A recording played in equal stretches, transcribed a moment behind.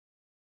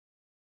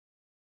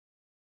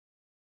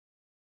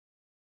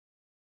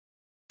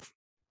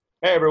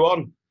Hey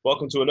everyone,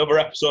 welcome to another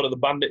episode of the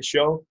Bandits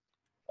Show.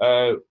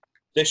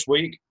 This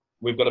week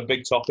we've got a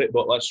big topic,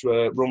 but let's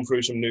run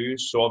through some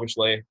news. So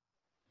obviously, in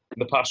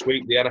the past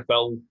week, the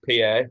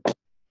NFLPA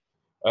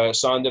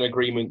signed an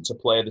agreement to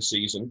play the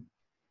season.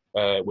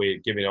 We're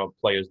giving our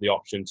players the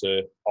option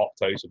to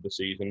opt out of the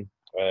season.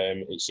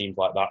 It seems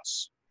like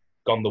that's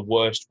gone the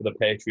worst for the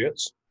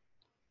Patriots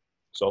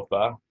so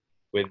far,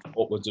 with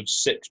upwards of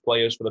 6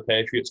 players for the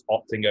Patriots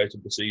opting out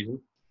of the season,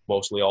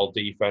 mostly all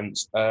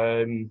defense.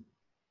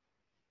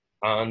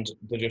 And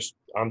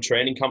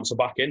training camps are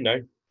back in now.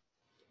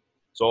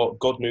 So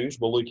good news.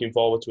 We're looking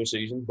forward to a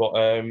season. But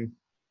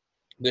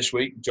this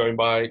week, joined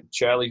by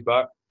Charlie's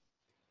back.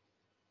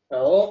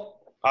 Hello.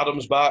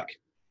 Adam's back.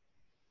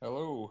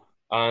 Hello.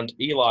 And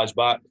Eli's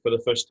back for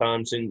the first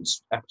time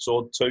since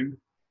episode 2.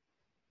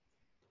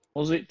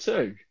 Was it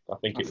 2? I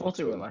thought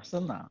it was less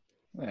than that.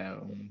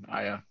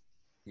 Yeah,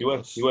 You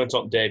weren't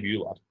on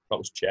debut, lad. That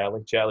was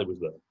Charlie. Charlie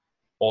was there.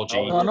 OG.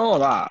 Oh, I know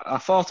that. I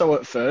thought I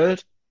was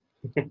 3rd.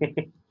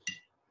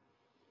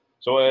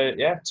 So,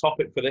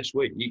 topic for this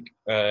week.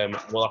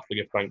 We'll have to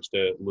give thanks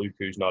to Luke,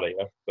 who's not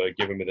here, for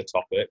giving me the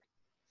topic.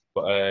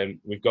 But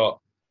we've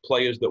got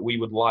players that we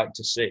would like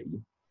to see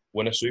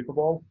win a Super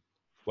Bowl,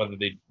 whether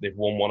they've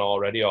won one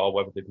already or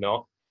whether they've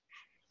not.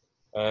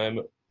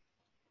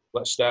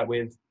 Let's start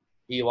with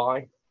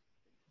Eli.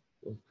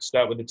 We'll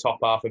start with the top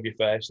half of your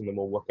face and then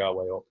we'll work our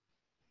way up.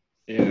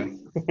 Yeah.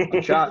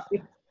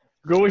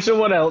 Go with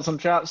someone else. I'm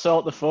trying to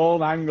sort the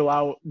phone angle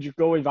out. Just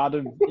go with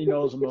Adam. He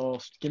knows the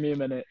most. Give me a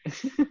minute.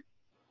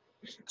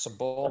 It's a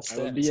bold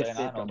statement saying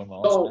I know the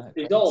most. Oh,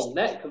 he's all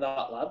neck, that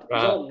lad.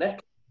 He's all neck.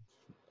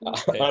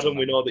 Adam,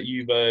 we know that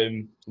you've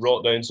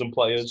wrote down some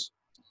players.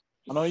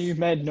 I know you've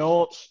made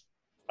notes.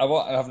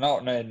 I've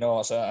not made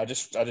notes. I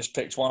just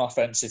picked one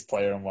offensive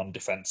player and one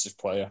defensive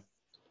player.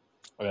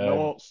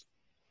 Notes.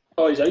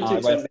 Oh, he's out in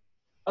 10 minutes.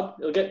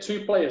 He'll get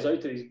 2 players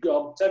out and he's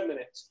gone 10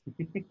 minutes.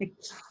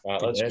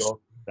 Right, let's go.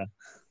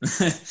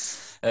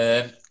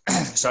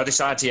 So I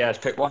decided to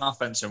pick one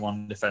offensive and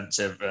one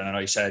defensive. And I know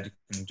you said you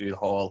can do the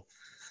whole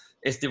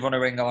if they've won a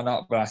ring or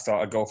not, but I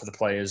thought I'd go for the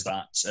players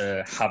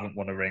that haven't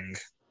won a ring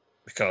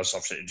because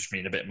obviously it just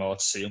means a bit more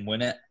to see them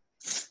win it.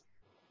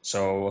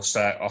 So we'll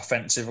start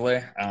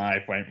offensively.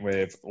 I went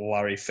with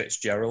Larry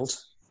Fitzgerald.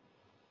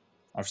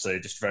 Obviously,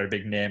 just a very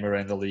big name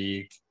around the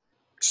league.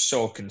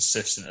 So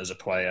consistent as a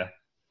player.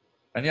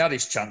 And he had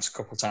his chance a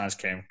couple of times,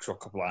 came to a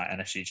couple of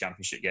NFC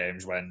Championship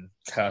games when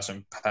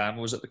Carson Palmer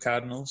was at the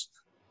Cardinals.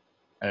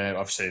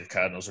 Obviously, the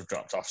Cardinals have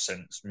dropped off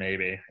since,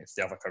 maybe if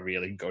they have like a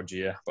really good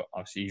year. But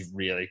obviously, he's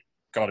really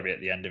got to be at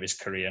the end of his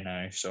career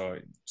now, so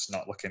it's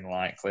not looking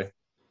likely.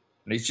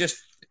 And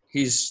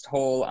his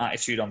whole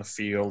attitude on the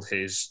field,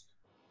 his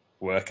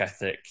work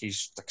ethic,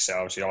 he's, like I said,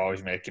 obviously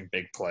always making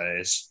big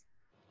plays.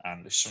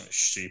 And it's something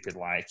stupid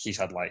like he's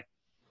had like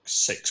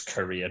 6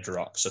 career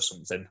drops or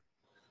something.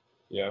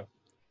 Yeah.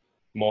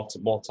 More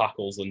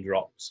tackles than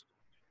drops.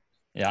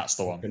 Yeah, that's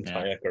the one.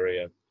 Entire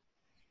career.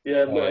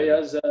 Yeah, but he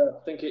has, I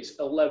think it's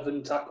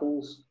 11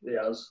 tackles he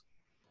has.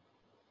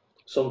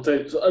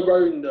 Something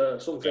around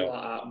something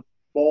like that.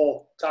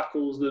 More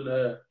tackles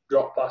than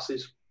drop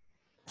passes.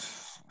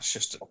 It's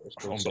just an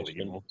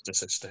unbelievable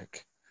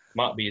statistic.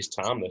 Might be his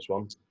time, this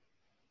one.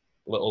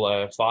 Little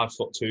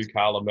 5'2"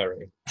 Kyler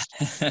Murray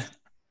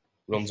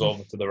runs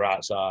over to the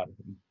right side,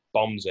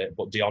 bombs it,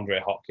 but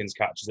DeAndre Hopkins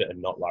catches it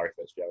and not Larry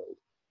Fitzgerald.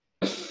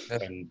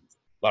 And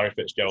Larry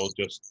Fitzgerald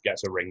just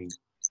gets a ring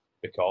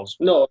because...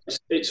 No,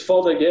 it's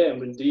for the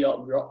game and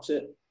Diop drops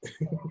it.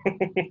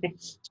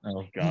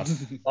 Oh, God.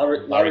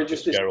 Larry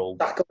just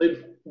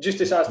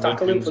decides to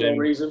tackle him for no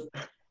reason.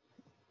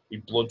 He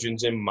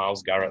bludgeons him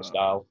Myles Garrett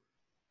style.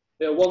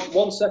 Yeah,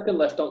 1 second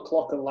left on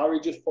clock and Larry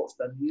just puts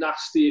the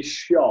nastiest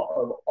shot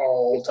of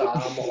all time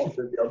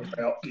onto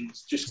DeAndre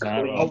Hopkins. Just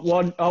clean.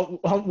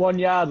 On 1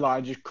 yard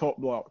line, just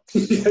cut block.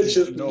 Yeah,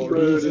 just no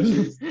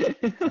reason.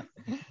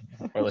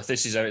 Well, if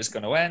this is how it's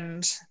going to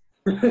end...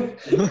 We're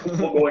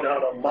going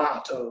out on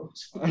my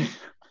toes.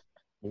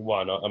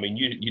 Why not? I mean,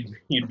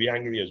 you'd be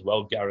angry as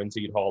well,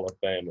 guaranteed Hall of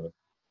Famer.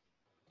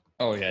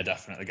 Oh, yeah,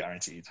 definitely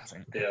guaranteed, I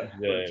think. Yeah.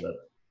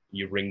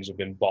 Your rings have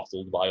been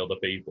bottled by other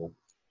people.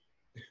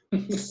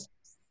 He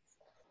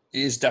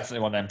is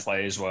definitely one of them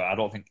players where I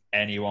don't think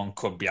anyone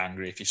could be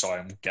angry if you saw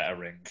him get a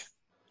ring.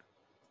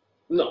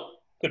 No.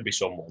 Could be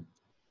someone.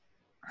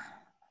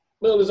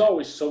 Well, there's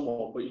always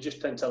someone, but you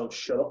just tend to tell them,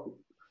 shut up.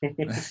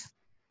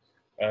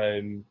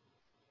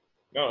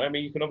 No, I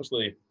mean, you can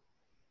obviously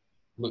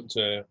look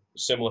to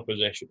similar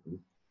position,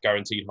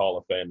 guaranteed Hall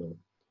of Famer,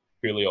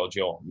 Julio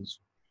Jones.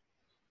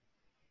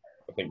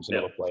 I think it's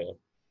another player.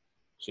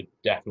 Should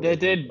definitely. They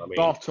did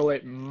bottle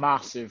it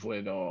massively,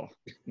 though.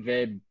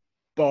 They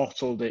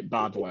bottled it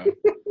badly.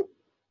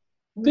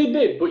 They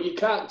did, but you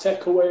can't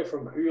take away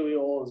from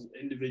Julio's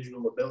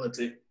individual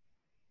ability.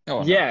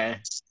 Oh, yeah.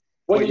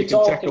 When you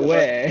can take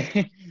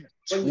away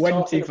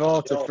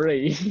 24 to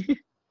 3.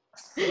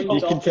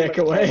 You can take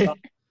away.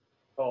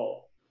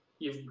 Oh,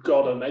 you've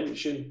got to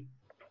mention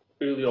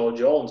Julio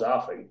Jones, I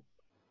think.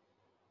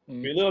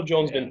 Julio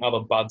Jones didn't have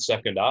a bad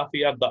second half.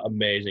 He had that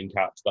amazing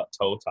catch, that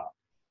toe tap,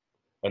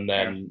 and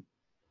then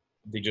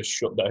they just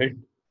shut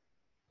down.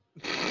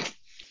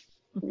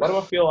 Why do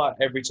I feel like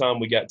every time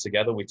we get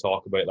together, we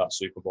talk about that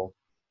Super Bowl?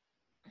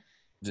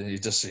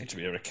 It does seem to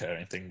be a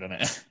recurring thing,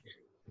 doesn't it?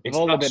 It's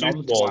that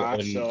Super Bowl,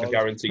 and I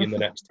guarantee in the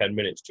next 10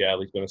 minutes,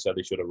 Charlie's going to say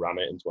they should have ran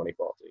it in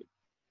 2014.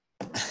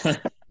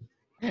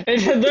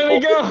 There we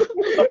go.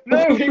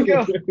 There we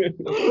go.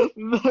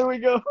 There we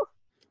go.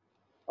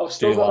 I've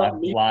still got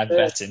that live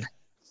betting.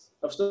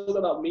 I've still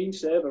got that meme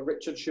save of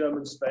Richard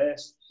Sherman's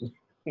face.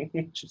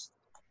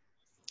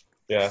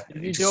 Yeah.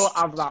 If you don't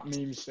have that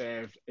meme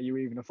saved, are you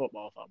even a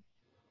football fan?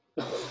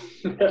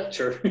 Yeah,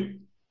 true.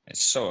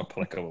 It's so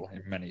applicable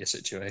in many a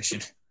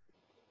situation.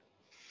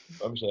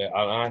 Obviously,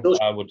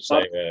 I would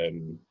say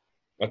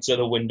I'd say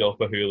the window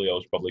for Julio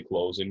is probably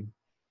closing.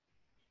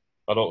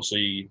 I don't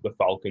see the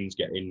Falcons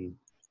getting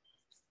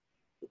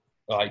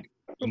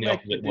in the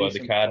opposite where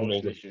the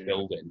Cardinals are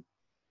building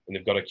and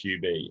they've got a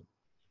QB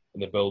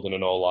and they're building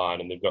an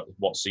O-line and they've got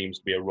what seems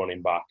to be a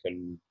running back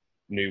and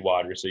new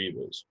wide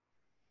receivers.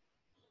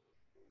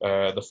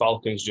 The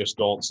Falcons just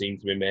don't seem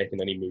to be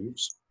making any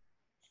moves.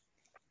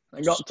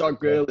 They got Todd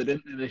Gurley,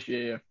 didn't they, this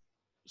year?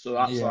 So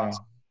that's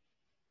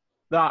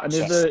that. And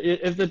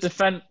if the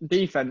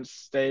defense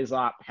stays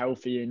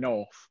healthy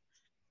enough,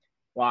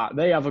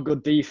 they have a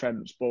good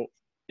defense, but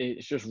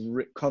it's just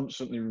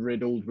constantly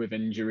riddled with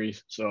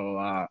injuries.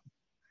 So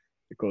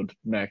they could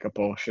make a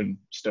push and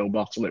still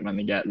bottle it when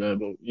they get there,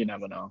 but you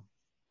never know.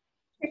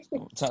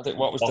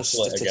 What was the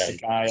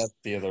statistic I had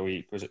the other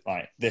week? Was it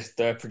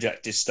their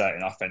projected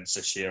starting offense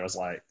this year has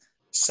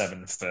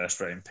 7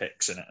 first-round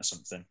picks in it or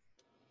something?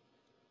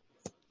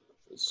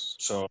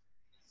 So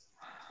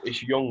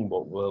it's young,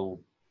 but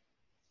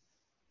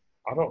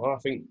I don't know. I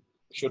think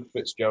should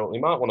Fitzgerald, he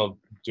might want to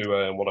do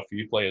what a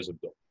few players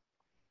have done.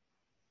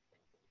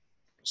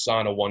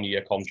 Sign a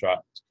 1-year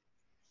contract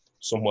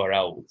somewhere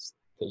else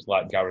that's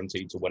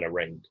guaranteed to win a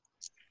ring.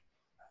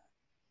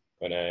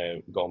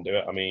 And go and do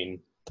it. I mean,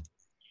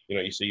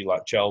 you see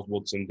Charles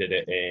Woodson did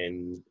it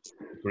in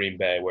Green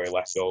Bay where he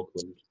left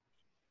Oakland.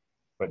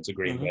 Went to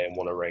Green Bay and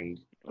won a ring.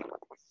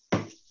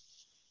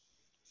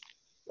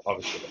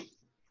 Obviously,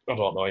 I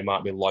don't know, he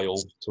might be loyal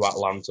to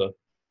Atlanta.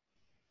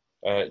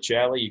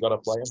 Charlie, you got a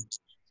player?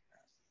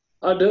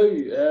 I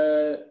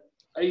do.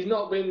 He's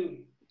not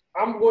been.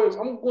 I'm going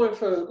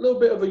for a little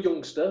bit of a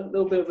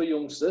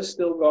youngster.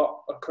 Still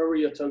got a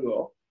career to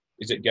go.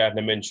 Is it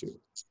Gardner Minshew?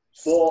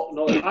 But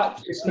no,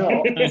 it's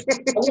not. It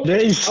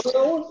is. Say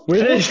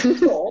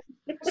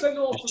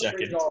no for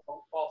 3 or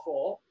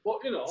 4, but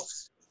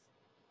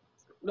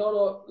no,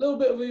 a little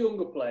bit of a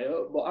younger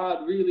player. But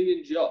I'd really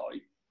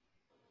enjoy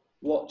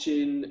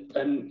watching,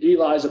 and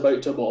Eli's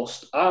about to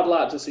bust. I'd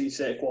like to see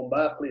Saquon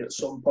Barkley at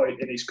some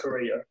point in his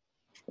career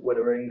with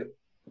a ring.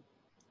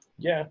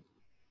 Yeah.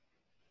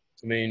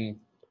 I mean,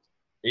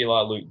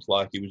 Eli looked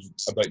like he was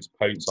about to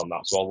pounce on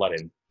that, so I'll let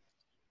him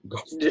go.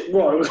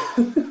 Well,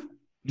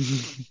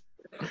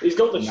 he's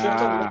got the shit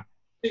on. Have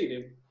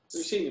you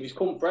seen him? He's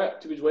come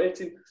prepped. He was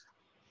waiting.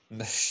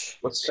 Let's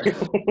see.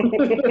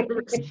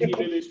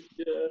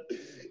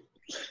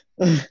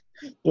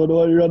 Don't know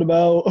what you're on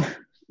about.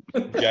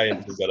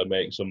 Giants have got to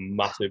make some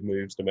massive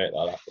moves to make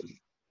that happen.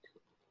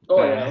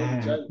 Oh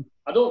yeah,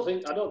 I don't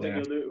think he'll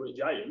do it with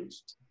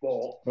Giants,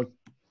 but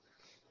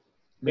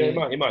he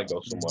might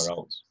go somewhere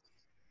else.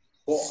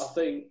 But I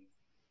think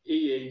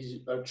he is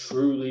a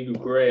truly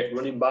great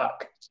running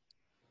back.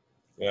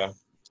 Yeah,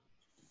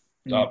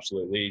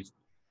 absolutely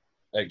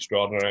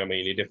extraordinary. I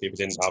mean, if he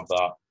didn't have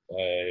that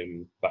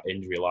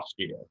injury last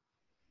year,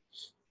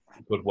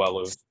 he could well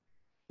have,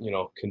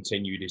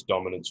 continued his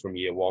dominance from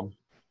year one.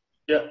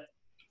 Yeah, and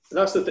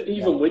that's the thing.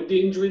 Even with the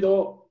injury,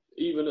 though,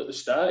 even at the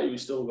start, he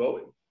was still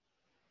going.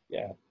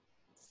 Yeah.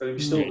 And he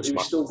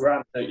was still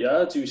grinding out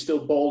yards. He was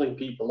still bowling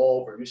people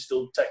over. He was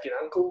still taking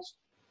ankles.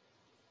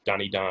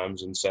 Danny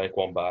Dimes and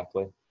Saquon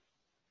Barkley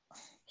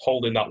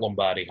holding that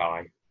Lombardi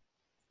high.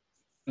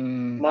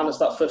 Minus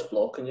that first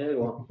block, and yeah,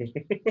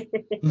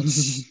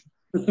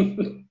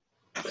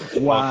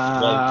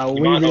 Wow, well,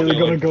 we really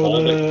gonna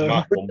go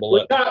there.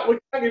 We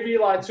can't give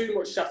Eli too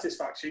much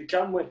satisfaction,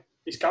 can we?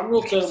 His camera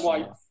will turn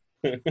white.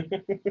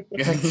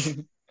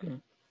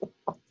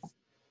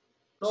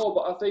 No,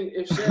 but I think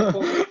if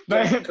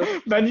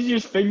Saquon... Ben is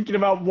just thinking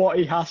about what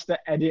he has to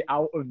edit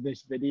out of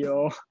this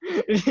video.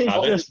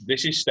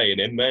 This is staying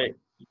in, mate.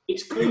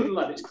 It's clean,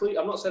 lad. It's clean.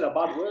 I'm not saying a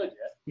bad word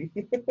yet.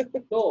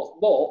 No,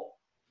 but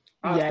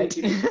I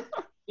think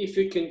if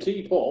he can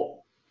keep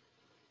up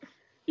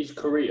his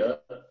career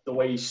the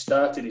way he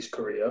started his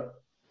career,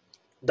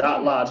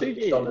 that lad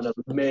is on an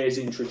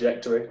amazing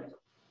trajectory.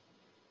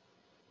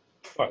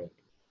 Right. I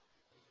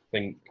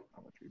think...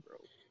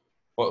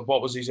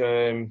 What was his?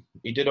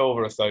 He did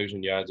over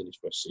 1,000 yards in his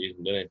first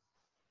season, didn't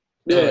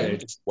he? Yeah,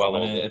 well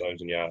over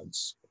 1,000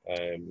 yards.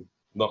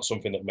 Not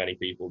something that many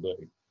people do.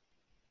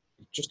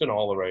 Just an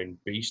all-around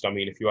beast. I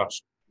mean, if you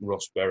ask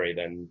Russ Berry,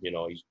 then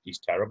he's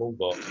terrible.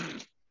 But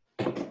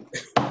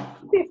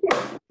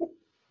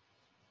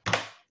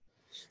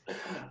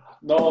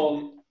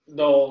no,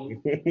 No.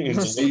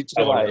 See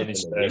Eli in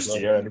his first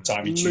year, every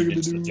time he tuned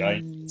into the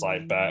Giants, it's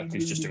like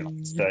Berkeley's just doing a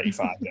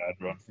 35-yard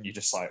run. And you're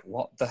just like,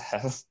 what the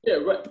hell? Yeah,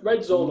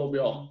 red zone will be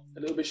on,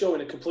 and it'll be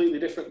showing a completely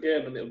different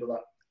game, and it'll be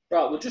like,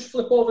 right, we'll just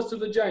flip over to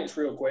the Giants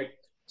real quick.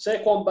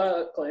 Saquon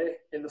Barkley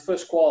in the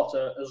first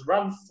quarter has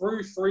ran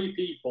through 3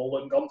 people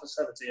and gone for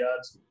 70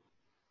 yards.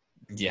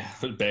 Yeah,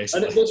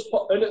 basically.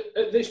 And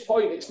at this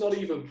point, it's not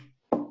even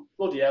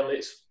bloody hell.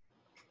 It's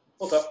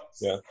okay.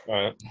 Yeah, all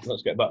right.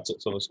 Let's get back to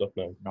some of the stuff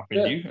now.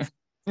 Nothing new.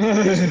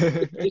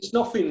 It's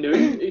nothing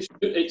new.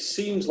 It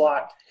seems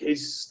like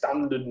his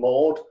standard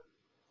mode.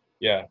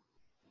 Yeah.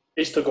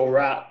 Is to go,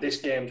 right, this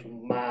game's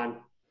mine,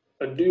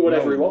 and do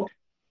whatever he wants.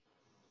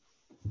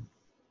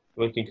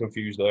 Looking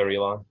confused there,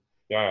 Eli.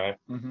 Yeah, all right.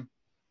 Mm-hmm.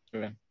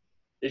 Yeah.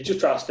 He's just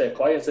trying to stay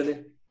quiet, isn't he?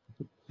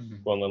 Mm-hmm.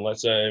 Well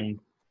then,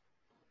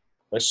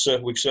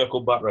 we've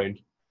circled back round.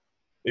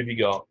 Who've you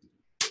got?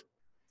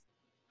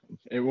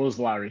 It was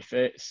Larry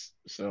Fitz,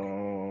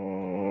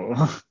 so...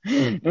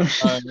 Shouldn't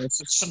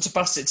have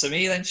passed it to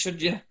me then,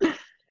 should you?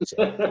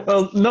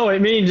 Well, no,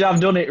 it means I've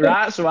done it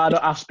right, so I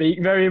don't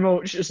speak very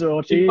much,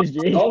 so cheers,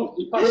 G.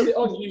 He passed it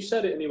on, you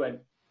said it, and he went...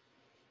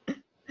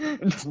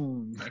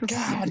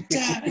 God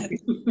damn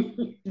it.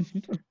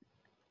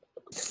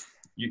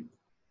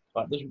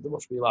 There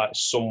must be like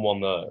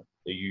someone there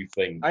that you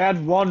think. I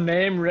had one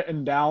name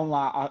written down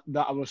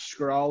that I was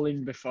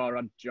scrolling before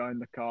I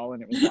joined the call,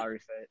 and it was Larry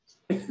Fitz.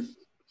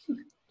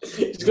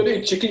 He's got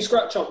a chicken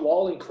scratch on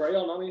wall in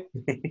crayon, hasn't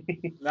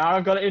he? Now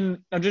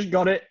I just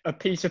got it a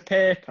piece of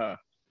paper,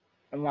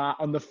 and like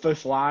on the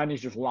first line is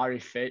just Larry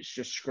Fitz,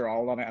 just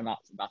scroll on it, and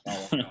that's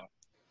all I got.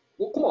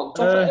 Well, come on,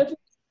 Tom,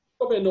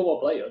 probably a normal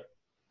player.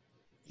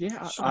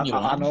 Yeah,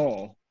 I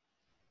know.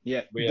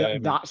 Yeah, We,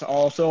 that's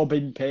also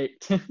been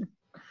picked.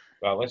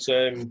 Well, let's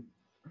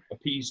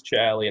appease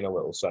Charlie in a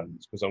little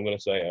sense, because I'm going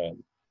to say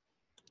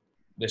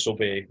this will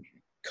be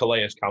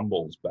Calais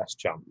Campbell's best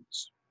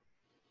chance.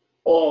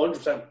 Oh,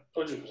 100%.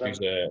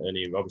 100%. And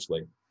he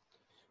obviously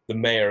the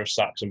mayor of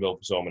Saxonville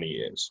for so many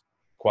years.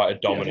 Quite a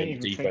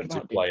dominant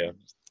defensive player.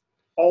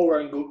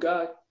 All-round good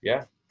guy.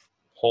 Yeah.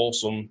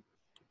 Wholesome.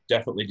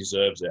 Definitely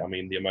deserves it. I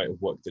mean, the amount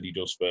of work that he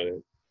does for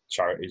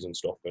charities and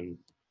stuff, and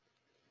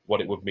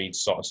what it would mean to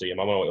sort of see him.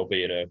 I know it'll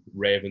be in a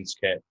Ravens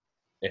kit,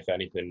 if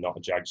anything, not a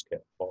Jags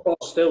kit. But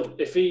still,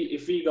 if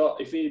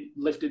he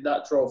lifted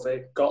that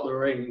trophy, got the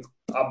ring,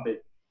 I'd be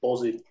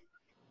buzzing.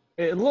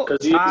 It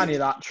looked tiny,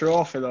 that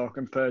trophy, though,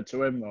 compared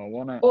to him, though,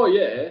 won't it? Oh,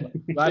 yeah.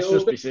 Let's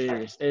just be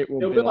serious. It'll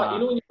be like, you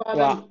know when you buy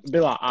them... Be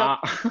like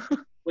that.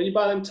 When you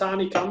buy them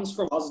tiny cans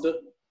from Asda.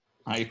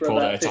 I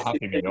pulled out a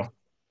Happy Meal.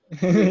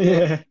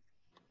 Yeah.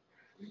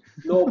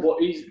 No, but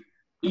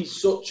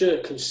he's such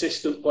a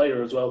consistent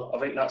player as well. I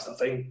think that's the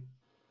thing.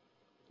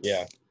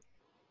 Yeah,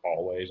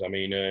 always. I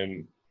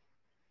mean,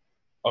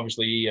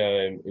 obviously,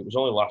 it was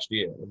only last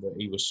year that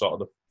he was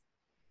sort of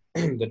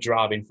the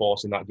driving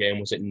force in that game.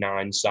 Was it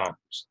 9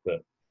 sacks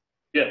that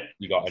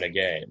you got in a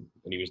game,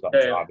 and he was that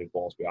driving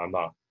force behind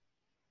that.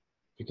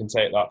 If you can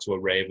take that to a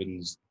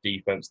Ravens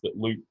defense that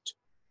looked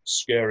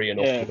scary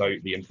enough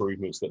about the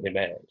improvements that they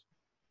made.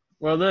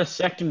 Well, their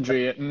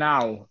secondary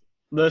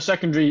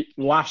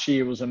last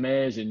year was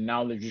amazing.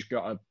 Now they've just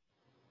got a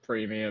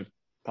premier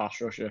pass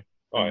rusher.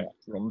 Oh yeah,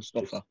 run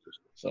stuffer.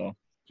 So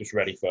just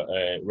ready for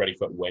a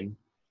win.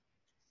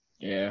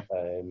 Yeah.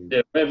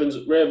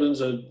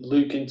 Ravens are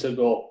looking to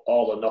go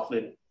all or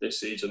nothing this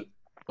season.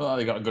 Well,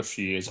 they got a good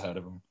few years ahead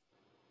of them.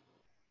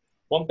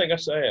 One thing I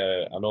say,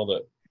 I know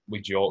that we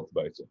joked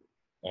about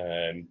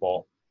it,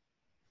 but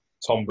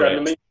Tom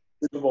Brady.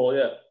 Super Bowl,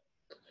 yeah.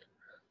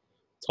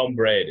 Tom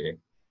Brady,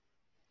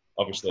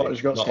 obviously,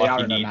 not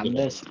like he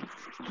needs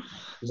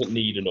doesn't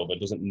need another,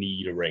 doesn't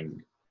need a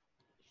ring.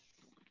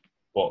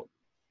 But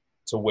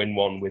to win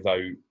one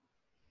without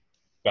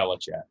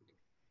Belichick.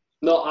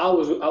 No, I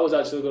was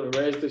actually going to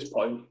raise this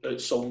point at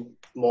some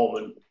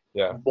moment.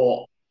 Yeah.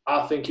 But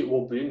I think it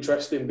will be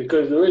interesting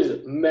because there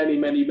is many,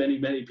 many, many,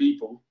 many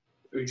people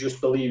who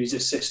just believe he's a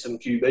system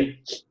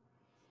QB.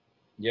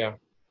 Yeah.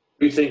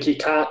 Who think he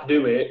can't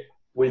do it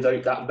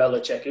without that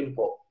Belichick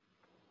input.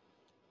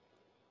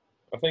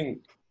 I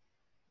think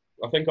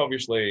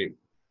obviously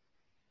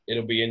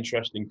it'll be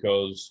interesting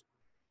because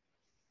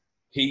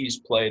he's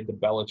played the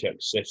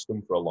Belichick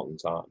system for a long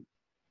time.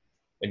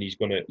 And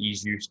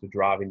he's used to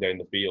driving down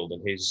the field,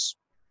 and his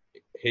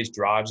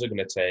drives are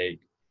gonna take,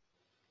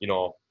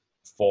 4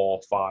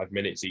 or 5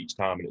 minutes each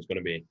time, and it's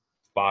gonna be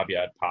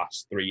 5-yard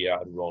pass,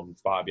 3-yard run,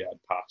 5-yard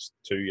pass,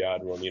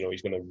 2-yard run.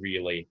 He's gonna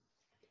really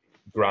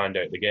grind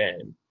out the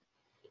game.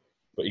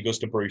 But he goes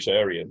to Bruce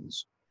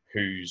Arians,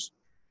 who's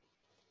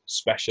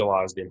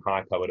specialised in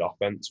high-powered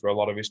offense for a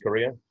lot of his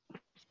career.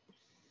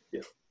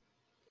 Yeah.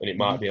 And it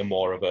might be a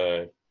more of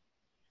a,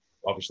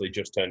 obviously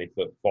just turning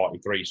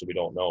 43, so we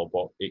don't know,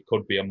 but it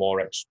could be a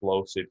more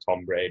explosive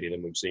Tom Brady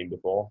than we've seen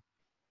before.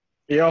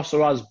 He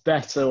also has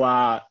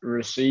better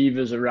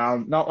receivers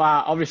around. Not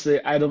obviously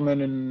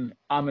Edelman and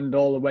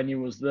Amendola when he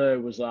was there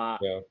was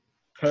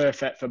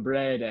perfect for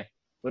Brady.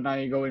 But now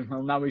you're going,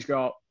 well, now he's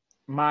got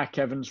Mike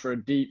Evans for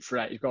a deep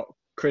threat. He's got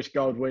Chris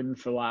Godwin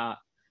for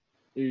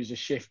who's a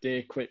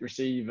shifty, quick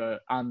receiver,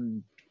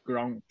 and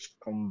Gronk's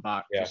come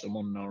back for some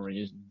unknown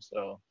reason.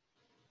 So,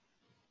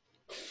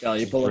 yeah,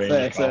 you pull a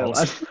face there,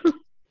 lad.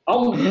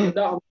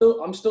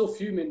 I'm still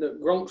fuming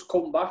that Gronk's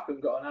come back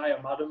and got an higher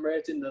Madden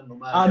rating than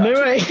Lamar I knew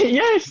it.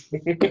 Yes,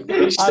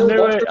 I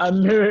knew it. I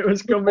knew it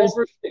was coming.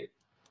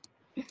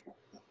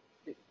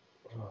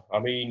 I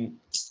mean,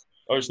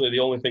 obviously, the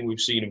only thing we've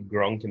seen of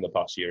Gronk in the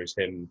past year is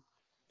him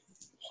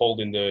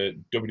holding the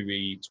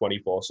WWE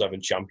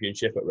 24/7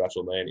 championship at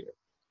WrestleMania.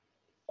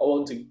 I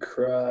want to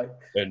cry.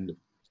 And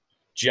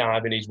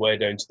jiving his way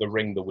down to the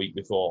ring the week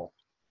before.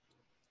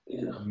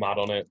 Yeah. Mad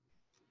on it.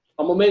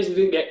 I'm amazed he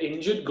didn't get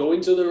injured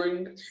going to the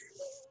ring.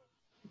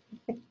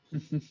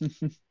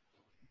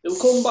 He'll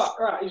come back,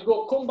 right? He's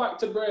got to come back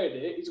to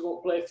Brady. He's going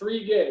to play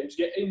 3 games,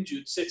 get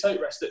injured, sit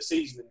out rest of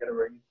season, and get a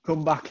ring.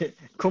 Come back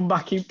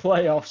in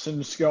playoffs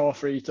and score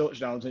 3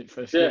 touchdowns in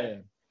first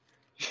game.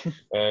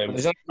 I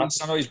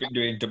know he's been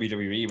doing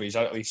WWE, but he's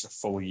had at least a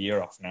full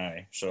year off now.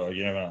 So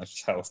you never know,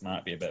 his health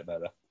might be a bit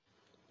better.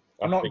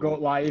 I'm not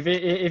going like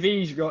if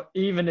he's got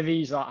even if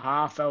he's like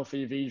half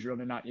healthy, if he's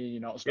running at you,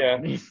 you're not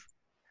stopping him.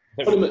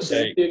 Put him at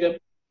safety again.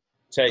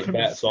 Take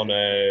bets on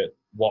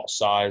what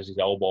size his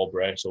elbow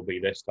brace will be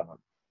this time.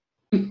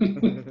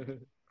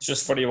 It's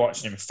just funny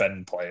watching him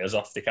fend players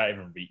off. They can't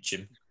even reach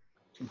him.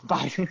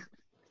 I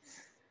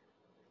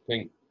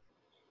think.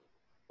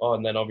 Oh,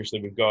 and then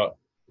obviously we've got.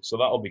 So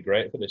that'll be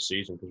great for this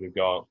season because we've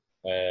got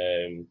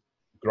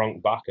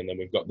Gronk back, and then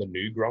we've got the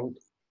new Gronk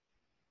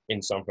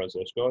in San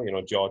Francisco. You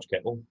know, George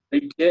Kittle.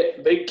 Big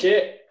kit.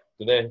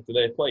 Do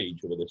they play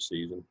each other this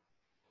season?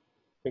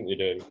 I think they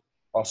do.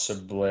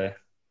 Possibly.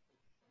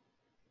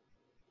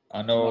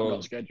 I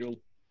know scheduled.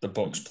 The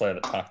Bucks play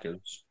the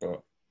Packers,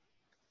 but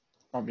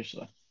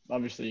obviously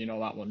you know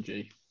that one,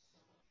 G.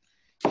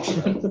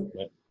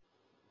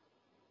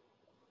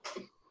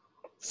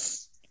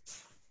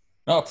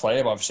 Not a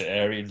player, but obviously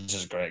Arians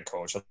is a great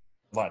coach. I'd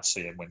like to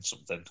see him win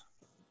something.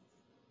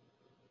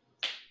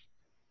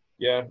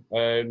 Yeah.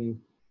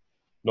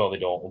 No, they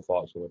don't,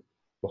 unfortunately.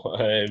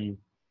 But I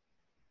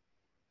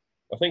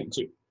think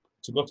to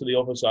go to the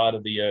other side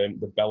of the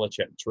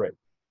Belichick trick,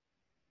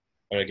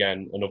 and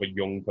again, another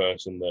young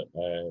person that,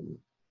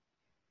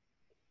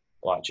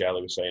 like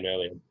Charlie was saying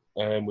earlier,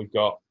 we've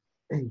got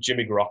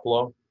Jimmy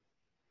Garoppolo,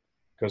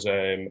 because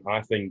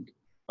I think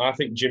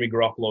Jimmy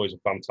Garoppolo is a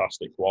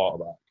fantastic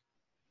quarterback,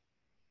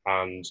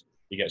 and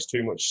he gets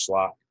too much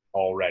slack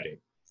already,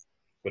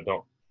 for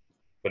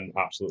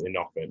absolutely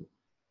nothing.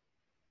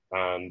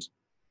 And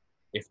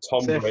if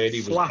Tom Brady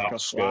was that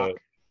scared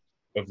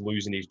of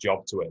losing his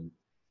job to him,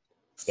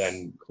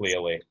 then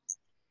clearly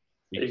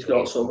he's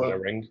got somewhere. A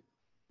ring.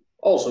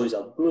 Also, he's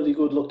a bloody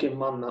good-looking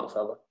man, that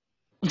fella.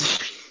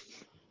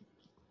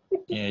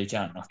 Yeah, you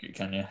can't knock it,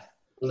 can you?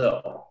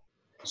 No.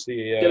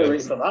 See, get a ring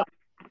for that.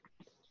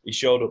 He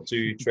showed up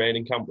to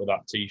training camp with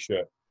that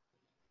T-shirt.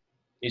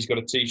 He's got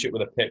a T-shirt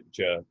with a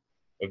picture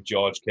of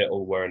George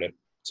Kittle wearing a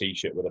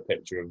T-shirt with a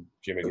picture of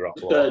Jimmy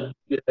Garoppolo.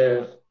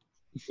 Yeah.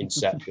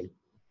 Inception.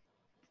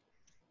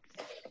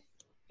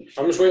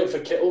 I'm just waiting for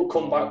Kittle to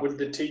come back with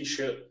the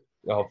T-shirt.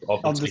 Of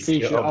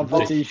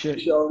the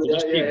T-shirt. We'll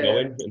just keep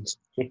going.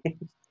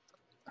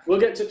 We'll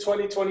get to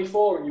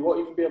 2024 and you won't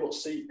even be able to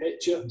see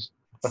picture.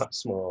 That's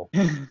small.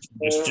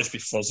 Just be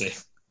fuzzy.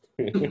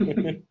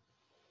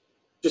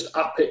 Just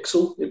a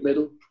pixel in the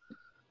middle.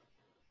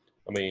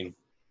 I mean,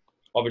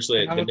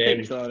 obviously the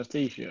name on a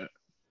T-shirt.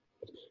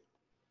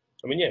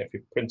 I mean, yeah, if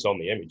you print on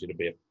the image, it'd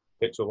be a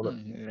pixel,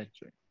 wouldn't it?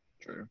 Yeah,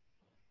 true.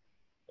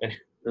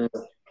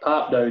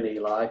 Part down,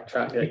 Eli.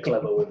 Try to get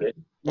clever with it.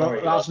 Well,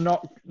 that's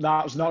not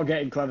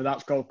getting clever.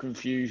 That's called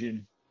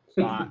confusion.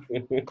 Like,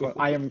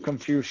 I am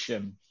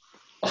Confucian.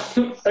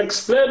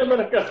 Explain,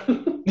 America.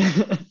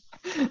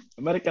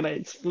 American,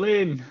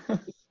 explain.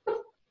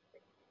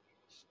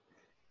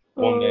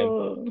 One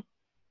name.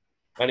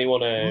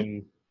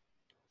 Anyone?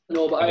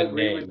 No, but I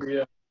agree with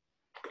you.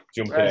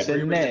 Jump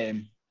in.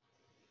 Name.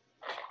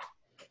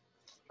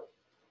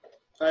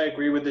 I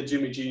agree with the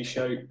Jimmy G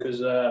shout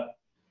because, look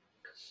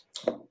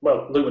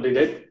what he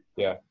did.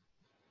 Yeah.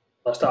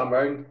 Last time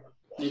round,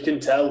 you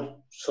can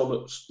tell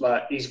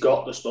like he's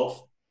got the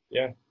stuff.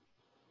 Yeah.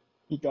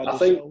 I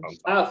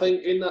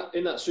think in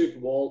that Super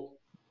Bowl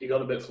he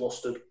got a bit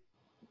flustered.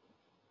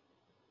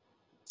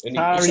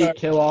 Tyreek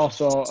Hill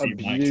also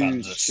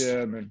abused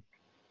Sherman.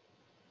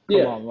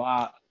 Come on,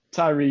 like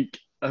Tyreek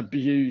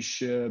abused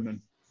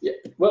Sherman. Yeah.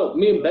 Well,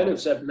 me and Ben have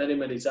said many,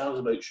 many times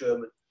about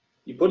Sherman.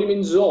 You put him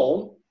in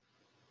zone,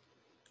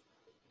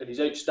 and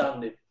he's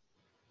outstanding.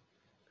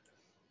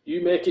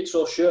 You make it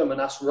so Sherman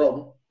has to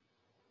run,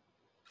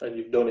 and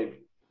you've done him.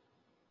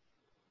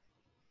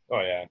 Oh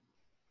yeah,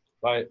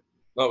 like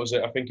that was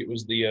it. I think it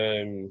was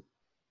the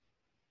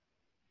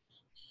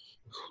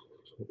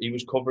he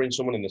was covering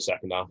someone in the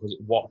second half. Was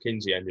it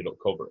Watkins? He ended up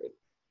covering,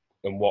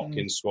 and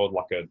Watkins scored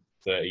like a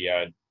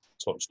 30-yard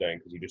touchdown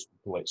because he just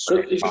blitzed.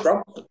 He just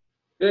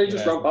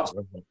ran past.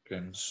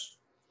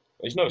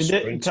 He's no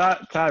sprint.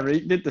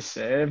 Tyreek did the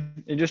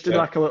same. He just did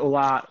like a little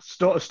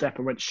stutter step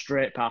and went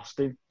straight past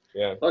him.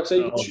 Yeah. Like I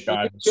say,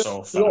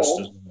 so fast,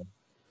 isn't it?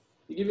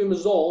 You give him a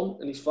zone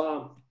and he's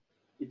fine.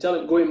 You tell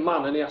him go in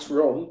man and he has to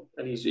run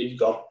and he's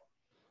gone.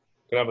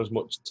 You can have as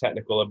much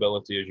technical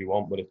ability as you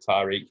want, but if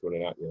Tyreek's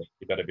running at you,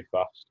 you better be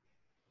fast.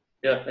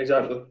 Yeah,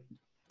 exactly.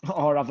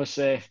 Or have a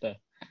safety.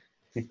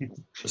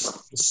 The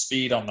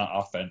speed on that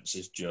offense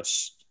is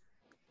just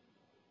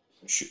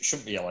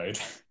shouldn't be allowed.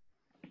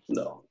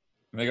 No.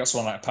 And they got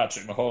someone like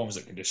Patrick Mahomes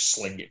that can just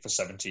sling it for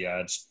 70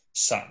 yards,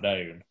 sat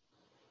down.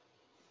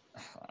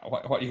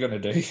 What are you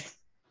going to do?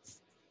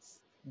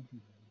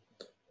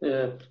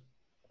 Yeah.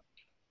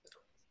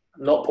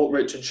 Not put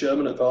Richard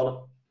Sherman at corner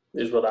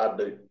is what I'd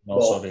do.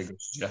 Also, be a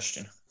good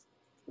suggestion.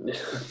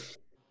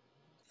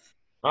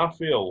 I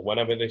feel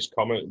whenever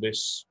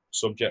this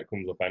subject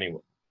comes up anyway,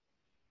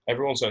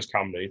 everyone says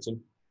Cam Newton,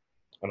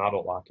 and I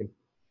don't like him.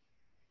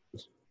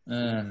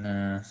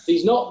 No.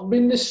 He's not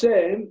been the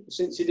same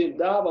since he didn't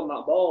dive on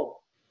that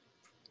ball.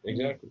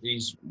 Exactly.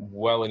 He's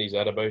well in his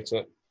head about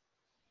it.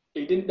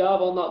 He didn't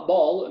dive on that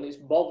ball, and it's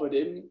bothered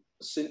him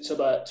since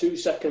about 2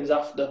 seconds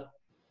after.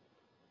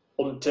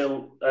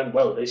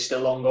 It's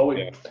still ongoing.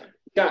 Yeah.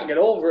 He can't get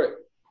over it.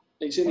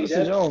 It's in his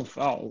head. It's his own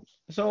fault.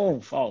 It's his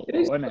own fault,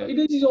 isn't it? It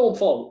is his own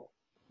fault.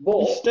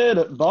 But He stared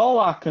at ball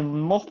like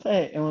and muff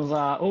it and was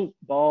like, oh,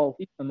 ball.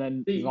 And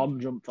then Rob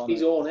jumped on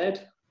his it. own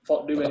head.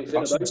 Thought do anything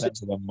about Fashion it.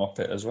 sense of a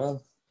muppet as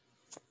well.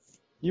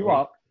 You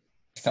what?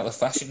 He's got the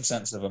fashion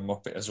sense of a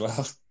muppet as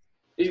well.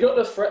 He's got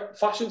the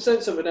fashion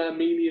sense of an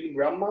Armenian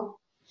grandma.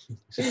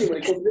 See when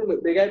he comes in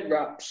with big head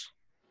wraps.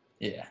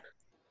 Yeah.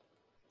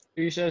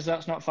 Who says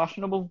that's not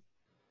fashionable?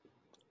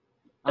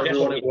 I guess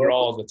Everyone it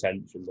draws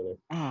attention, doesn't it?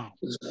 Oh.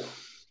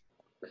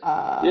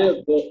 Yeah,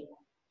 but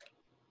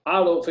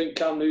I don't think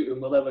Cam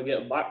Newton will ever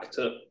get back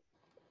to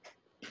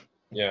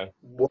where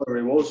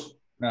he was.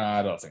 No,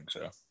 I don't think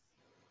so.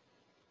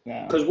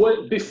 Yeah. Because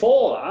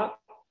before that,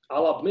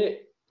 I'll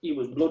admit, he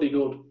was bloody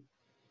good.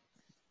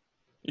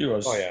 He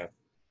was. Oh, yeah.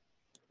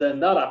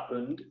 Then that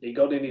happened, he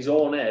got in his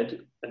own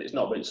head, and it's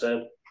not been the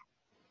same.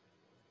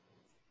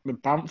 The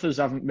Panthers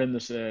haven't been the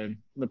same.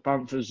 The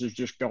Panthers have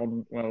just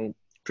gone, well,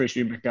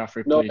 Christian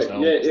McCaffrey, No, please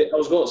help. I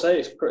was going to say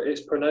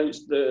it's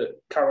pronounced the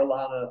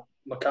Carolina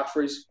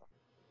McCaffreys.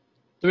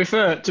 To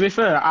be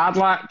fair, I'd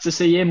like to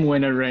see him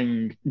win a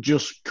ring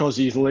just because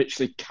he's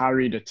literally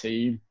carried a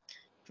team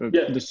for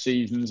the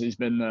seasons he's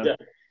been there.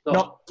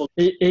 Yeah.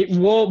 It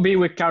won't be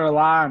with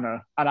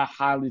Carolina, and I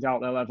highly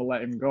doubt they'll ever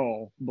let him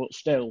go. But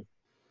still,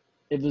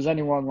 if there's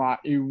anyone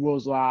who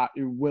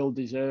will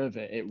deserve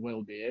it, it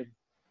will be him.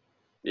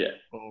 Yeah.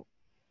 I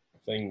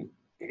think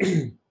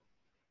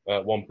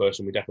one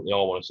person we definitely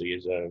all want to see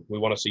is we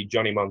want to see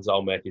Johnny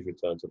Manziel make his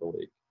return to the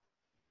league.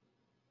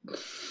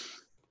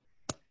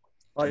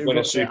 Win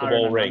a Super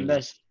Bowl ring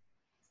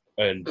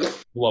and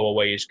blow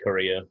away his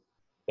career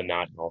the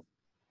night of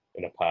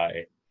in a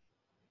party.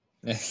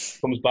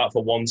 Comes back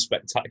for one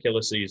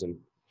spectacular season.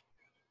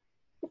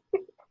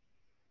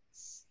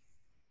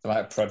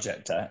 Like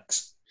Project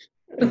X.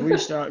 If we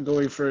start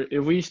going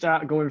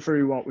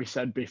through what we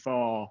said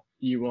before,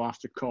 you will have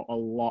to cut a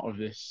lot of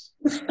this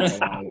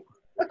out.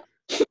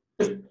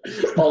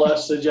 All our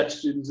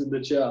suggestions in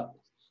the chat.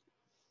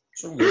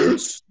 Some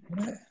good.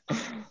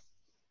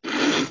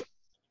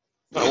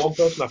 No, one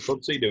person I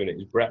could see doing it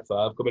is Brett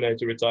Favre coming out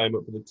of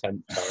retirement for the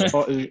 10th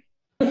time.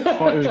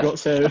 What he was got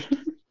to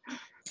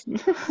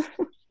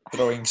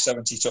Throwing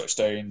 70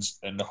 touchdowns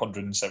and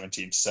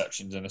 170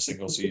 interceptions in a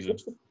single season.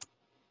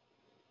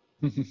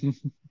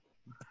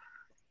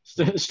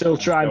 Still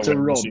trying to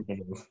run.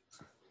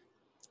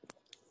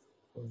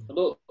 I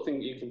don't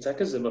think you can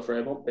take a Zimmer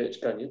frame on pitch,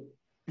 can you?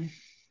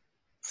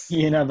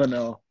 You never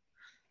know.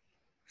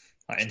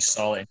 I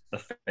install it into the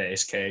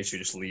face cage who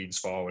just leans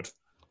forward.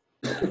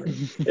 It'd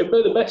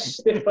be the best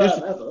stiff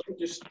arm ever.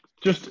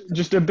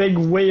 Just a big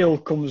wheel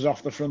comes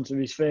off the front of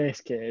his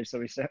face cage,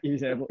 so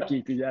he's able to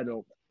keep his head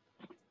up.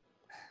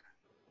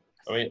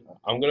 I mean,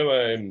 I'm going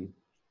to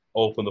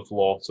open the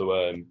floor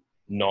to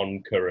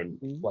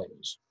non-current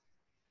players.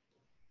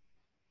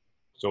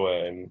 So,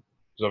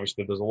 because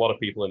obviously there's a lot of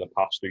people in the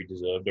past who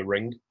deserved a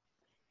ring,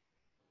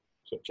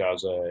 such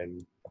as I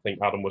think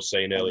Adam was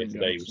saying earlier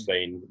today. He was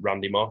saying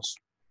Randy Moss.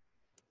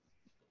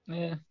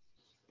 Yeah.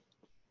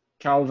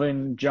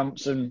 Calvin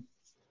Johnson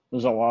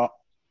was a lot.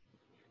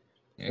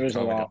 Yeah, There was a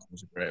Calvin lot. Johnson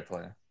was a great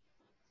player.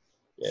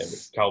 Yeah,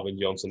 but Calvin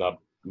Johnson had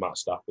Matt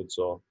Stafford,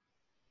 so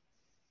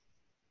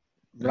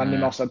Randy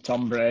Moss had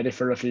Tom Brady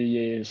for a few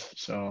years,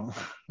 so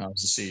that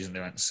was the season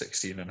they went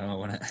 16-0,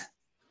 wasn't it?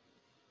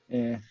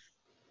 yeah.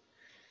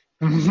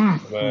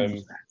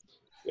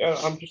 Yeah,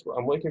 I'm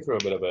looking for a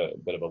bit of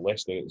a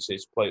list, and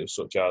it's players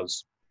such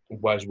as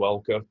Wes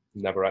Welker,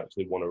 never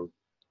actually won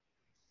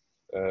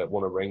a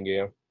ring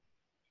here.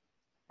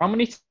 How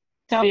many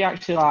times he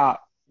actually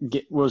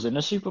was in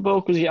a Super Bowl?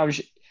 Because he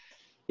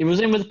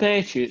was in with the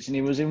Patriots and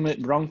he was in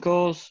with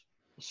Broncos.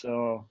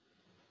 So,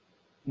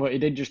 but he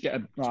did just get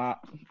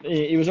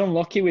he was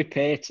unlucky with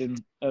Peyton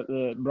at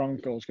the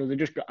Broncos because they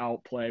just got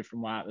outplayed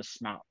from the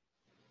snap.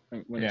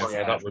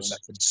 That was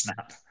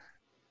snap.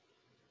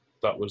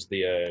 That was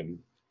the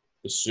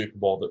Super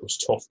Bowl that was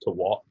tough to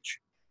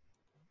watch.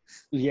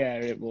 Yeah,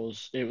 it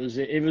was. It was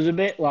a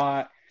bit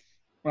like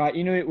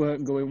it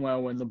weren't going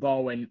well when the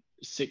ball went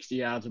 60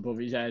 yards above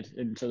his head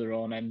into their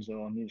own end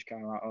zone. You're just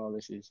kind of like, oh,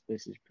 this is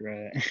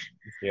great.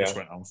 Yeah. Just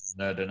went on from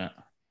there, didn't it?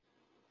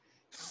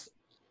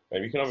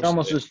 Maybe you can It's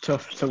almost as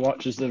tough to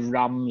watch as the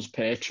Rams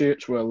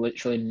Patriots were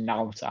literally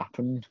now to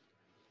happen.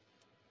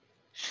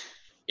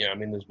 Yeah, I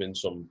mean, there's been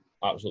some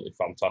absolutely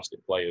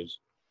fantastic players,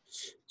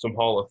 some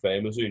Hall of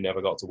Famers who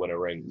never got to win a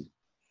ring.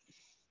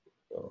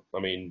 So, I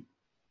mean,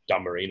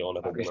 Dan Marino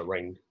never won a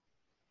ring.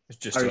 It's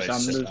just Barry like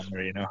Sanders. Dan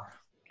Marino.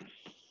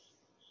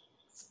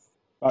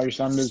 Barry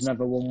Sanders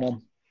never won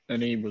one,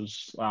 and he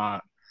was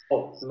like,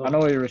 Oh, no.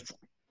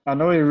 I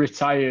know he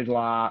retired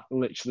like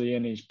literally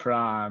in his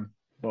prime,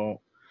 but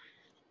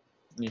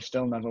he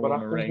still never What won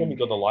a happens when you ring.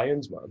 go the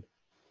Lions, man?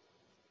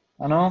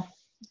 I know.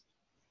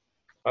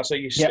 That's how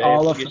you Get stay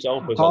all for of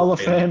yourself as Hall a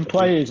of Fame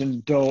players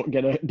and don't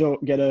get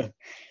a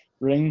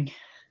ring.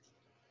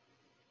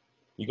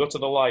 You go to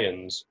the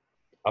Lions,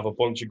 have a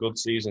bunch of good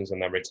seasons,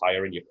 and then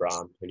retire in your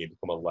prime, and you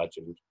become a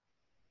legend.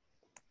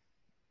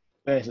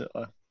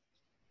 Basically.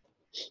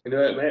 You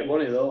don't make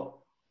money though.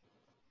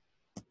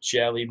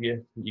 Shirley,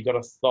 you got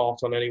a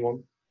thought on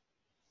anyone?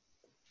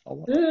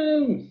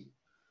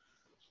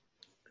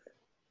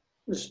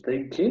 Just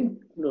thinking.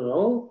 I don't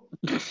know.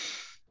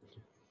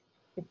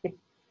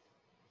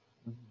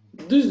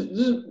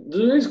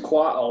 There is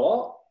quite a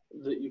lot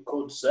that you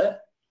could say.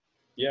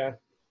 Yeah.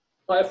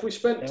 Like if we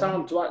spent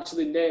time to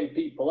actually name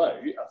people out,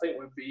 I think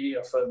we'd be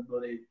here for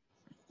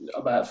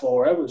about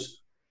 4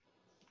 hours.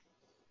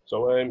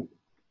 So, right,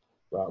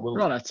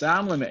 We're on a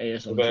time limit here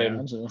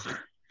sometimes.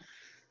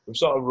 We've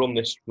sort of run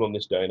this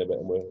down a bit,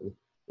 and we're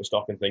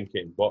stopping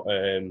thinking. But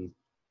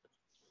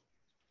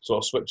sort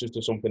of switches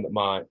to something that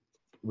might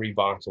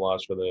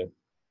revitalise for the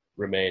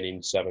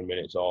remaining 7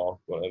 minutes or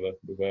whatever.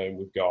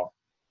 We've got.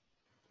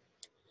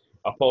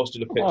 I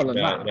posted a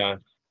picture.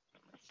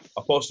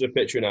 I posted a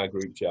picture in our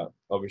group chat.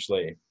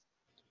 Obviously,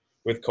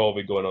 with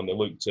COVID going on, they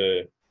look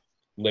to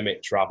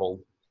limit travel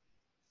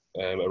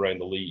around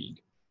the league,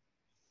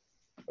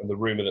 and the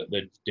rumour that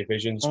the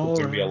divisions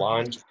could be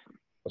realigned.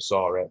 I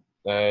saw it.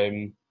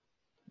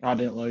 I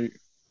didn't look.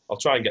 I'll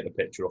try and get the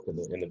picture up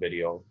in the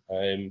video.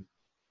 I've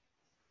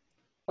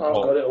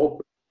got it up.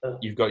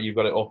 You've got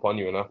it up on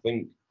you, and I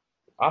think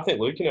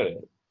looking at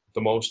it, the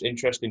most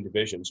interesting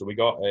division. So we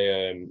got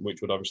a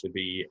which would obviously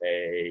be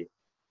a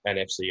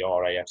NFC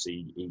or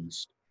AFC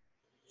East.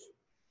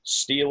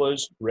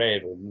 Steelers,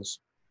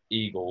 Ravens,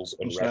 Eagles,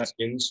 and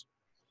Redskins.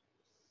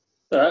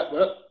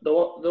 The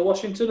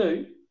Washington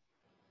who?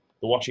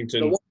 The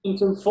Washington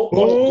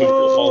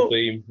football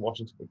team.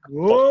 Washington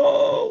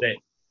Whoa!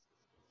 football.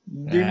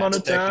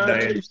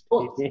 Demonetized.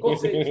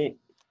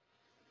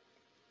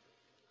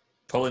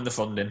 Pulling the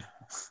funding.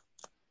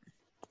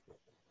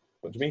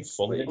 What do you mean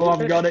funding? Oh,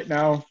 I've got it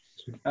now.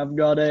 I've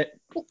got it.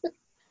 I'll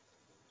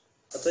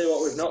tell you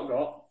what we've not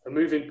got. A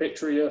moving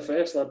picture of your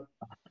face, lad.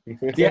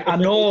 Yeah, I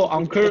know.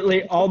 I'm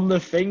currently on the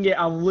thing.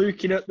 I'm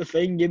looking at the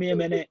thing. Give me a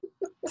minute.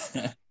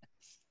 Could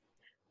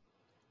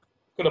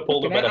have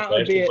pulled a better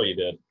face before you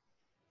did.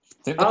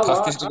 I think the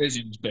Packers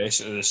division is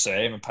basically the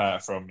same,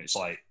 apart from it's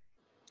like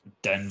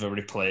Denver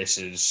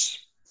replaces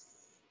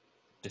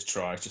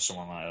Detroit or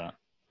someone like that.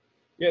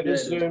 Yeah,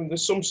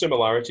 there's some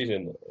similarities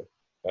in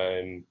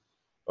there.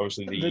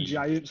 Obviously, the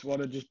Giants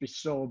want to just be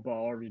so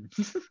boring.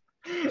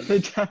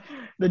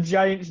 the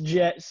Giants,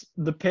 Jets,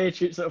 the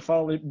Patriots that are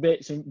falling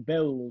bits and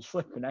Bills.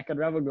 Flipping heck, I'd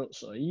rather go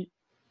to eat.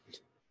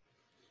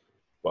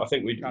 But I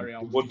think we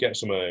would get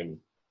some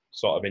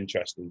sort of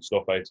interesting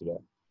stuff out of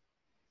it.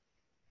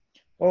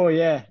 Oh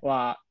yeah,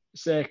 like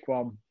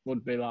Saquon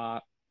would be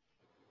like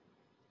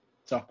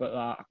top at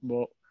that,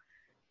 but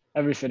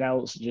everything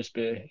else would just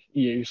be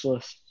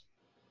useless.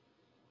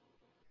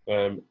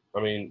 I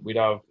mean, we'd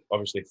have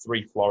obviously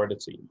 3 Florida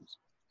teams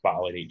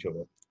battling each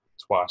other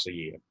twice a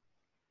year.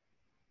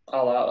 I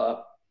like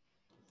that.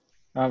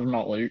 I've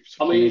not looked.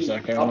 I mean,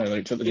 I only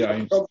looked at the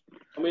Giants.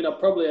 I'd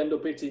probably end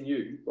up hitting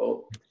you,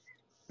 but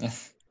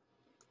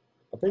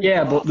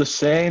yeah, but the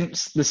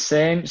Saints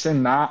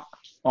in that,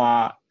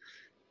 like,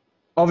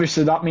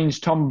 obviously that means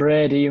Tom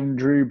Brady and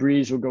Drew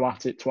Brees will go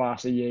at it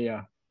twice in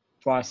year,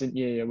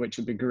 which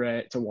would be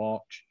great to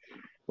watch.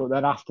 But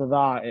then after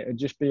that, it would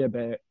just be a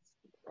bit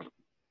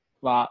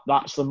like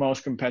that's the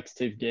most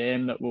competitive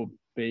game that will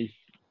be.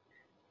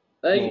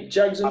 Hey,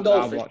 Jags and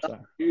Dolphins,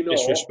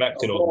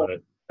 disrespecting us,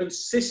 mate.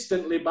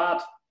 Consistently bad.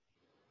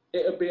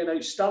 It would be an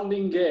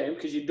outstanding game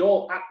because you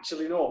don't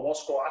actually know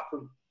what's going to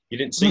happen. You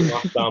didn't see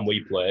last time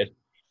we played,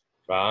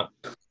 right?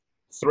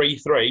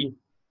 3-3,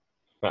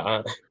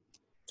 right?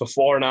 For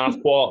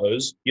 4.5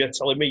 quarters. You're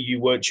telling me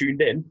you weren't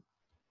tuned in?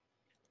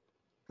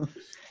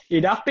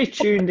 You'd have to be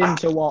tuned in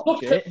to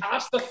watch it.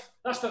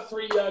 That's the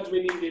 3 yards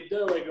we needed.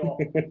 There we go.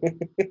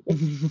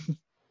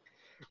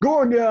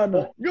 Go again.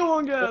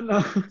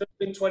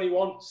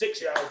 21,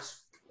 6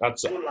 yards. I'd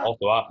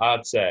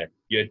say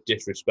you're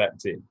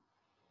disrespecting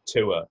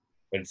Tua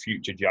and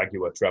future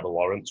Jaguar Trevor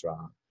Lawrence, right?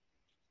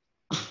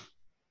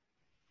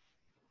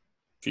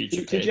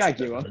 Future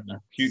Jaguar?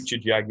 Future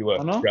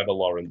Jaguar Trevor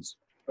Lawrence.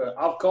 But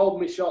I've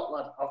called me shot,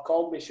 lad. I've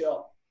called me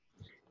shot.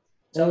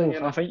 Telling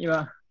you, I think you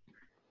are.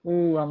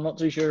 Oh, I'm not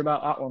too sure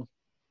about that one.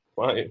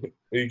 Right.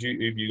 Who've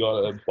you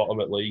got at the bottom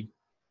of the league?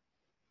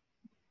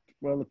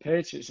 Well, the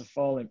Patriots are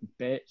falling to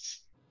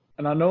bits.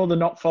 And I know they're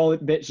not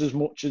falling bits as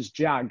much as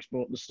Jags,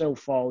 but they're still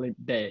falling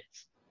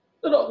bits.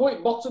 they're not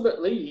going bottom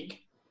at league.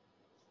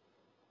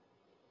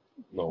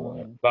 No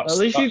way. At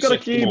least you've got a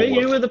QB.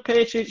 You More were the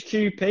Patriots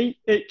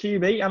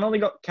QB. I know they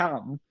got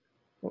Cam,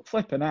 but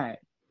flipping out.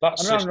 that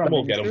system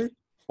will get them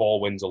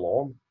 4 wins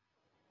alone.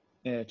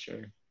 Yeah,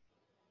 true.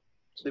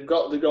 They've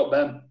got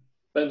Ben.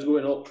 Ben's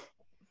going up.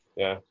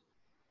 Yeah,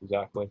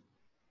 exactly.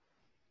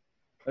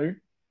 Who?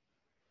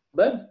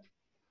 Ben.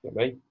 Get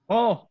me.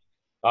 Oh,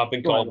 I've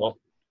been called up.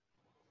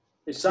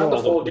 He signed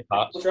a Called 4-game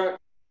up contract.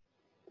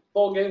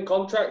 4-game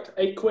contract,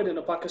 £8 and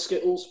a pack of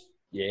Skittles.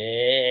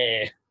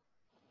 Yeah.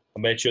 I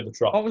made sure the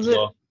truck. what was it?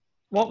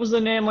 What was the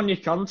name on your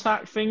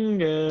contact thing?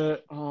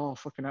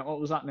 Fucking hell, what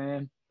was that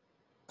name?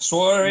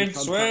 Swearing.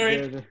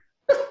 Jersey.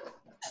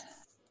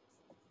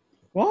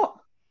 What?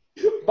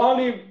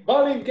 Barney,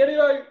 get him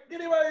out.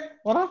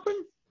 What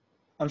happened?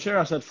 I'm sure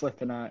I said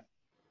flipping out.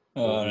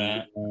 All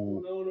right.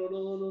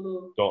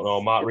 No. Don't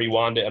know. Might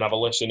rewind it and have a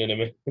listen in a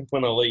minute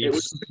when I leave.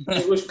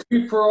 It was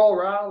Cooper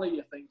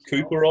O'Reilly, I think.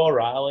 Cooper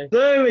O'Reilly.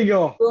 There we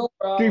go.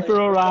 Cooper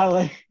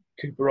O'Reilly.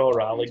 Cooper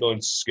O'Reilly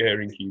going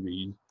scaring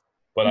QBs.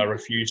 But I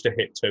refuse to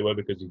hit Tua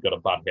because he's got a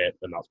bad hip,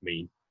 and that's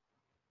mean.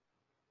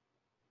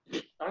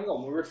 Hang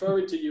on, we're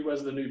referring to you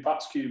as the new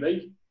Pats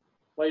QB.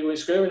 Why are you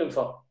scaring him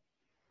for?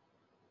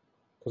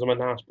 Because I'm a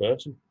nice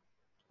person.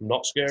 I'm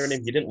not scaring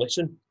him. You didn't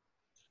listen.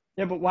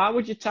 Yeah, but why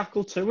would you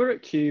tackle Tua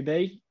at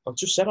QB? I've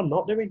just said I'm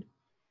not doing.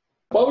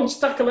 Why would you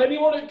tackle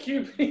anyone at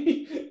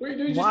QB? What are you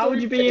doing? Why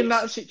would you be in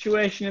that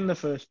situation in the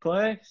first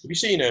place? Have you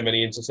seen how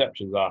many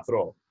interceptions I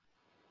throw?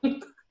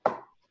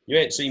 You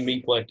ain't seen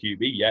me play QB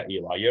yet,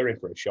 Eli. You're in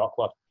for a shock,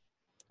 lad.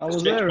 I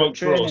was there at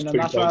training, and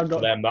that's why I've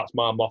got. Them. That's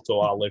my motto.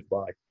 I live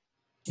by.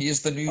 He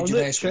is the new I was at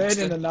Jameis training,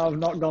 Winston. and now I've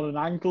not got an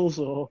ankle,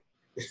 so.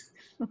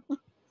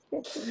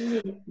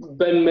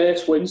 Ben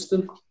Mace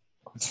Winston.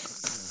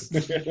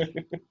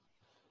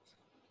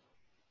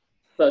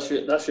 That's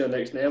your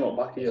next name on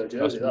back of your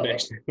jersey.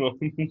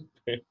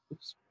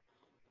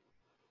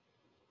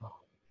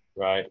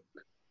 Right.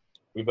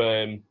 We've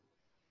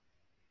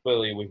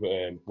clearly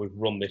we've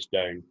run this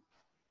down.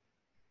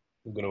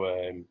 I'm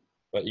gonna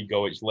let you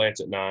go. It's late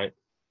at night,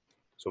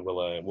 so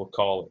we'll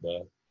call it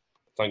there.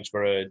 Thanks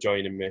for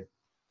joining me.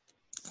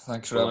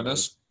 Thanks for having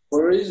us. No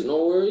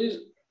worries.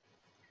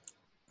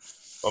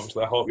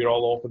 Obviously, I hope you're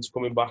all open to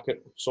coming back at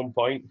some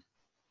point.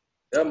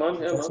 Yeah, man.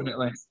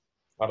 Definitely.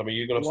 Adam, are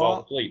you going to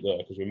fall asleep there?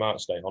 Because we might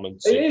stay on and He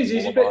see. is.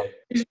 He's a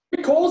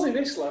bit cosy,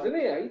 this lad, isn't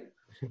he? Eh?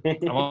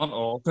 I'm on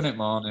open it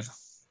morning.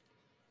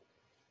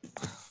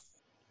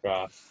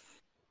 Right.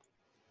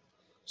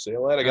 See you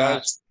later,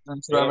 guys.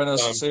 Thanks for having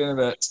us. See you in a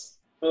bit.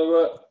 All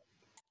right.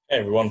 Hey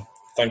everyone,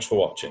 thanks for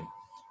watching.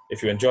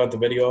 If you enjoyed the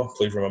video,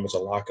 please remember to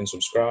like and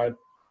subscribe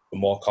for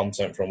more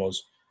content from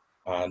us,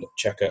 and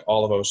check out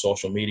all of our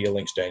social media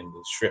links down in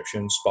the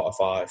description: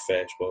 Spotify,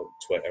 Facebook,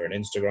 Twitter and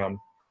Instagram.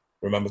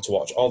 Remember to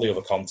watch all the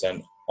other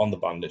content on the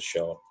Bandits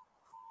Show,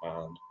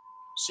 and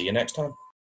see you next time.